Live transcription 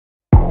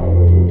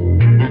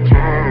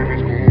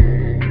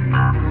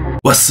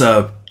What's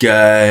up,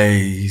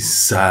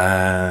 guys?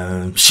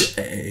 I'm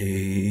Shay.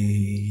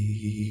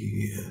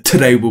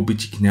 Today we'll be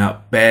checking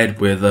out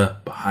Bad Weather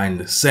Behind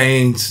the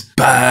Scenes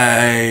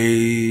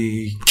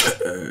by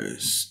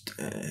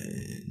Kirstin.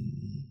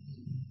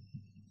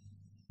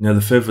 Now,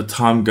 the further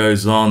time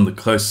goes on, the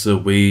closer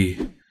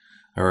we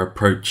are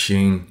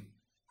approaching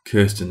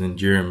Kirstin and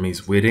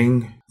Jeremy's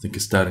wedding. I think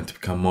it's starting to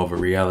become more of a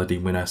reality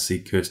when I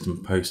see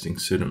Kirstin posting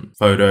certain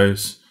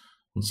photos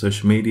on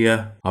social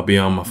media. I'll be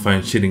on my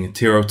phone shedding a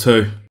tear or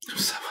two.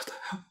 So what the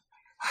hell?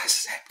 Why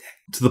is that?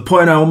 To the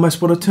point I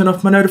almost want to turn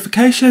off my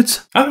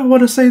notifications. I don't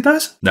want to see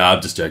those. No,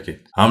 I'm just joking.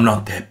 I'm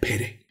not that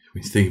petty.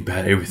 When you think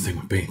about everything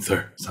we've been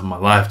through, so my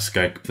life just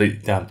going completely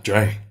down the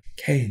drain.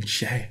 Kay and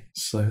Shay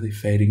slowly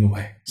fading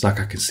away. It's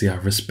like I can see our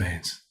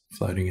wristbands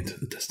floating into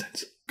the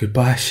distance.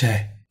 Goodbye,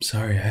 Shay.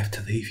 Sorry, I have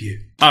to leave you.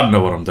 I don't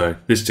know what I'm doing.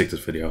 Let's check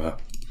this video out.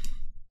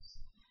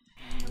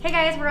 Hey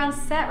guys, we're on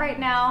set right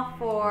now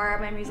for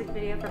my music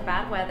video for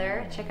Bad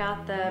Weather. Check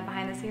out the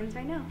behind the scenes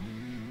right now.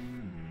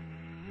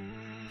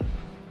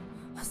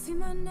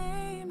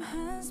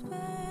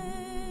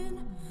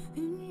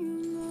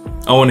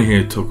 I want to hear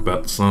you talk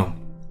about the song.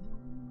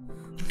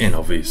 And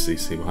obviously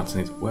see behind the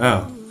scenes.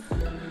 Wow.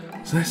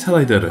 So that's how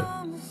they did it.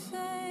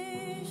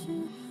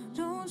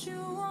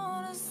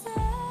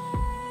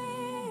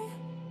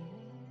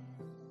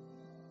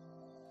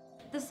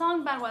 The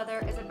song Bad Weather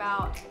is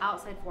about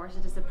outside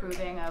forces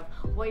disapproving of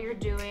what you're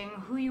doing,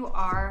 who you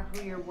are,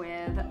 who you're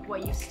with,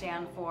 what you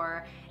stand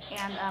for,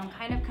 and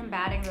kind of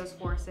combating those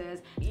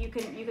forces. You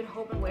can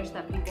hope and wish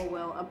that people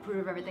will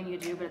approve of everything you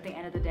do, but at the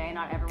end of the day,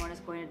 not everyone is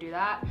going to do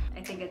that.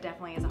 I think it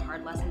definitely is a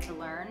hard lesson to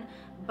learn,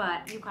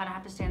 but you kind of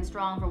have to stand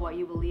strong for what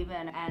you believe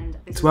in, and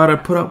that's why I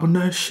put up with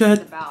no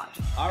shit.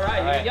 All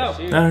right, here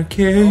we go. I don't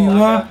care who you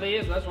are.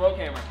 Let's roll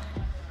camera.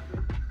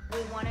 We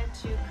wanted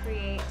to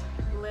create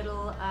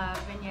little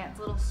vignettes,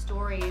 little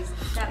stories.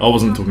 I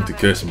wasn't talking to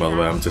Kirstin, by the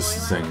way. I'm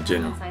just saying in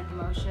general.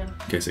 In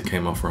case it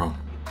came off wrong.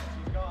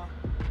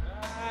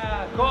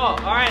 Cool. All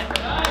right.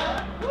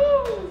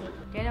 Woo.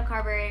 Daniel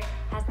Carberry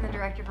has been the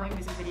director for my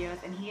music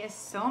videos, and he is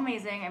so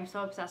amazing. I'm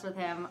so obsessed with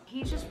him.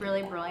 He's just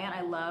really brilliant.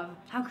 I love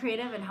how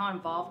creative and how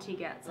involved he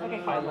gets. I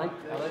like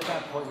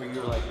that point where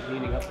you're like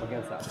leaning up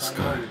against that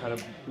front, you're kind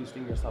of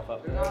boosting yourself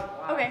up.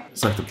 Okay.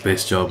 It's like the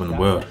best job in the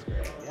world.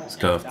 Let's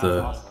go with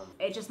the.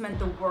 It just meant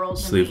the world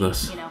to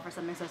sleeveless. me, you know, for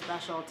something so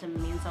special to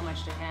mean so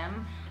much to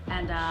him.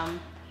 And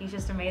he's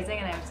just amazing,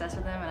 and I'm obsessed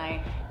with him, and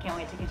I can't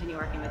wait to continue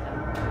working with him.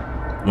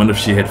 I wonder if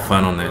she had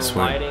fun on that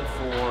swing.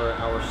 For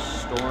our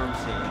storm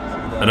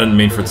scenes. I didn't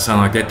mean for it to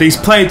sound like that. These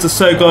planes are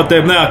so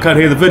goddamn loud, I can't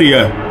hear the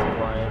video.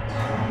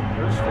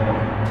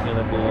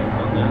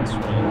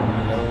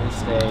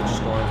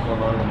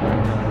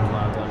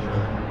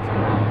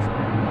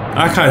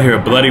 I can't hear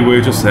a bloody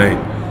word you're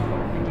saying.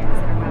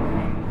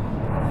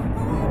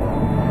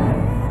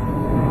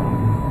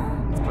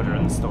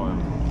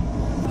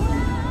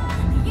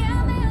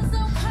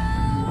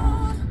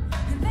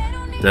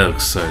 That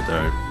looks so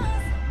dope.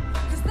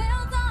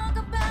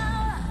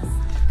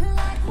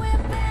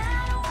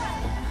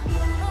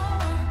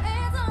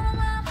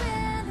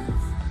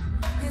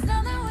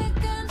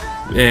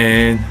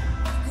 And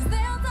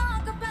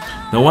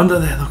no wonder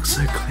that looks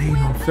so clean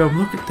on film.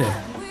 Look at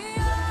that.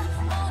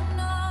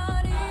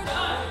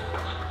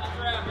 That's a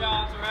wrap,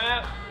 y'all. It's a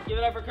wrap. Give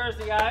it up for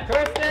Kirstin, guys.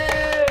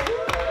 Kirstin!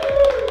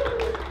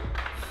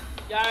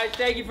 Guys,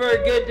 thank you for a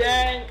good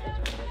day.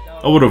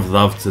 I would have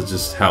loved to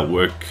just help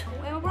work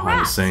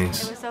behind the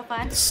scenes. It was so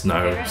fun. The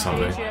snow or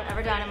something. Shoot I've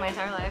ever done in my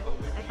entire life.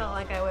 I felt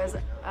like I was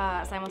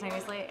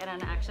simultaneously in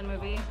an action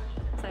movie,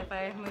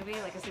 sci-fi movie,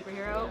 like a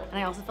superhero, and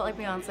I also felt like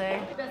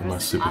Beyonce. I'm my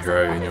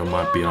superhero and you're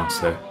my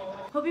Beyonce.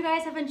 Hope you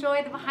guys have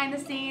enjoyed the behind the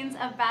scenes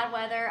of Bad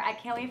Weather. I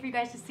can't wait for you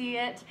guys to see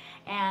it,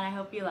 and I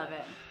hope you love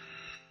it.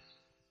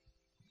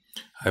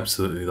 I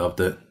absolutely loved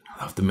it.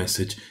 I loved the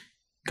message.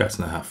 You guys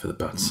know how I feel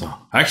about the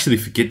song. I actually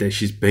forget that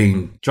she's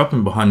been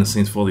dropping behind the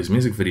scenes for all these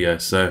music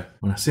videos, so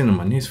when I seen it on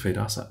my newsfeed,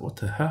 I was like, what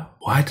the hell?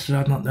 Why did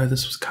I not know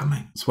this was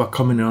coming? That's why I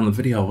commented on the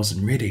video I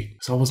wasn't ready,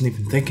 so I wasn't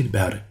even thinking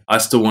about it. I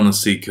still want to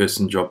see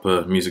Kirstin drop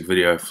a music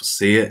video for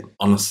See It.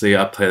 Honestly,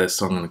 I play that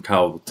song in the car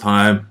all the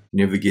time,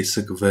 never get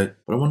sick of it,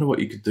 but I wonder what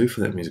you could do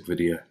for that music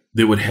video.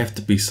 There would have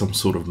to be some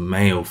sort of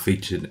male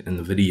featured in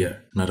the video,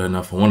 and I don't know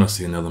if I want to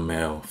see another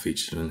male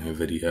featured in her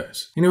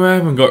videos. Anyway, I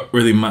haven't got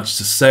really much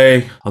to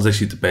say. I was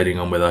actually debating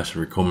on whether I should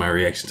record my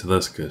reaction to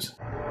this because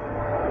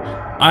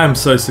I am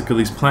so sick of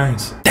these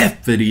planes.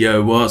 That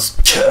video was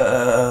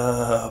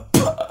chirpy.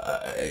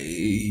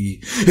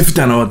 If you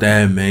don't know what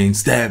that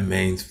means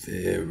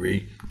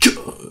very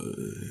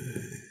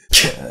good.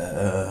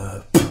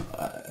 Chirpy.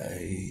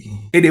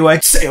 Anyway,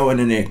 see you in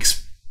the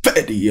next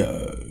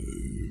video.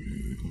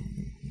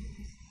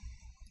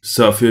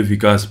 So a few of you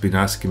guys have been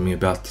asking me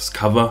about this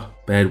cover,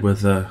 Bad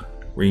Weather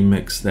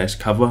remix /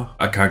 cover.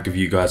 I can't give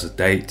you guys a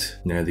date.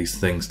 You know, these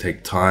things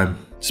take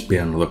time. Just be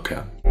on the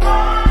lookout.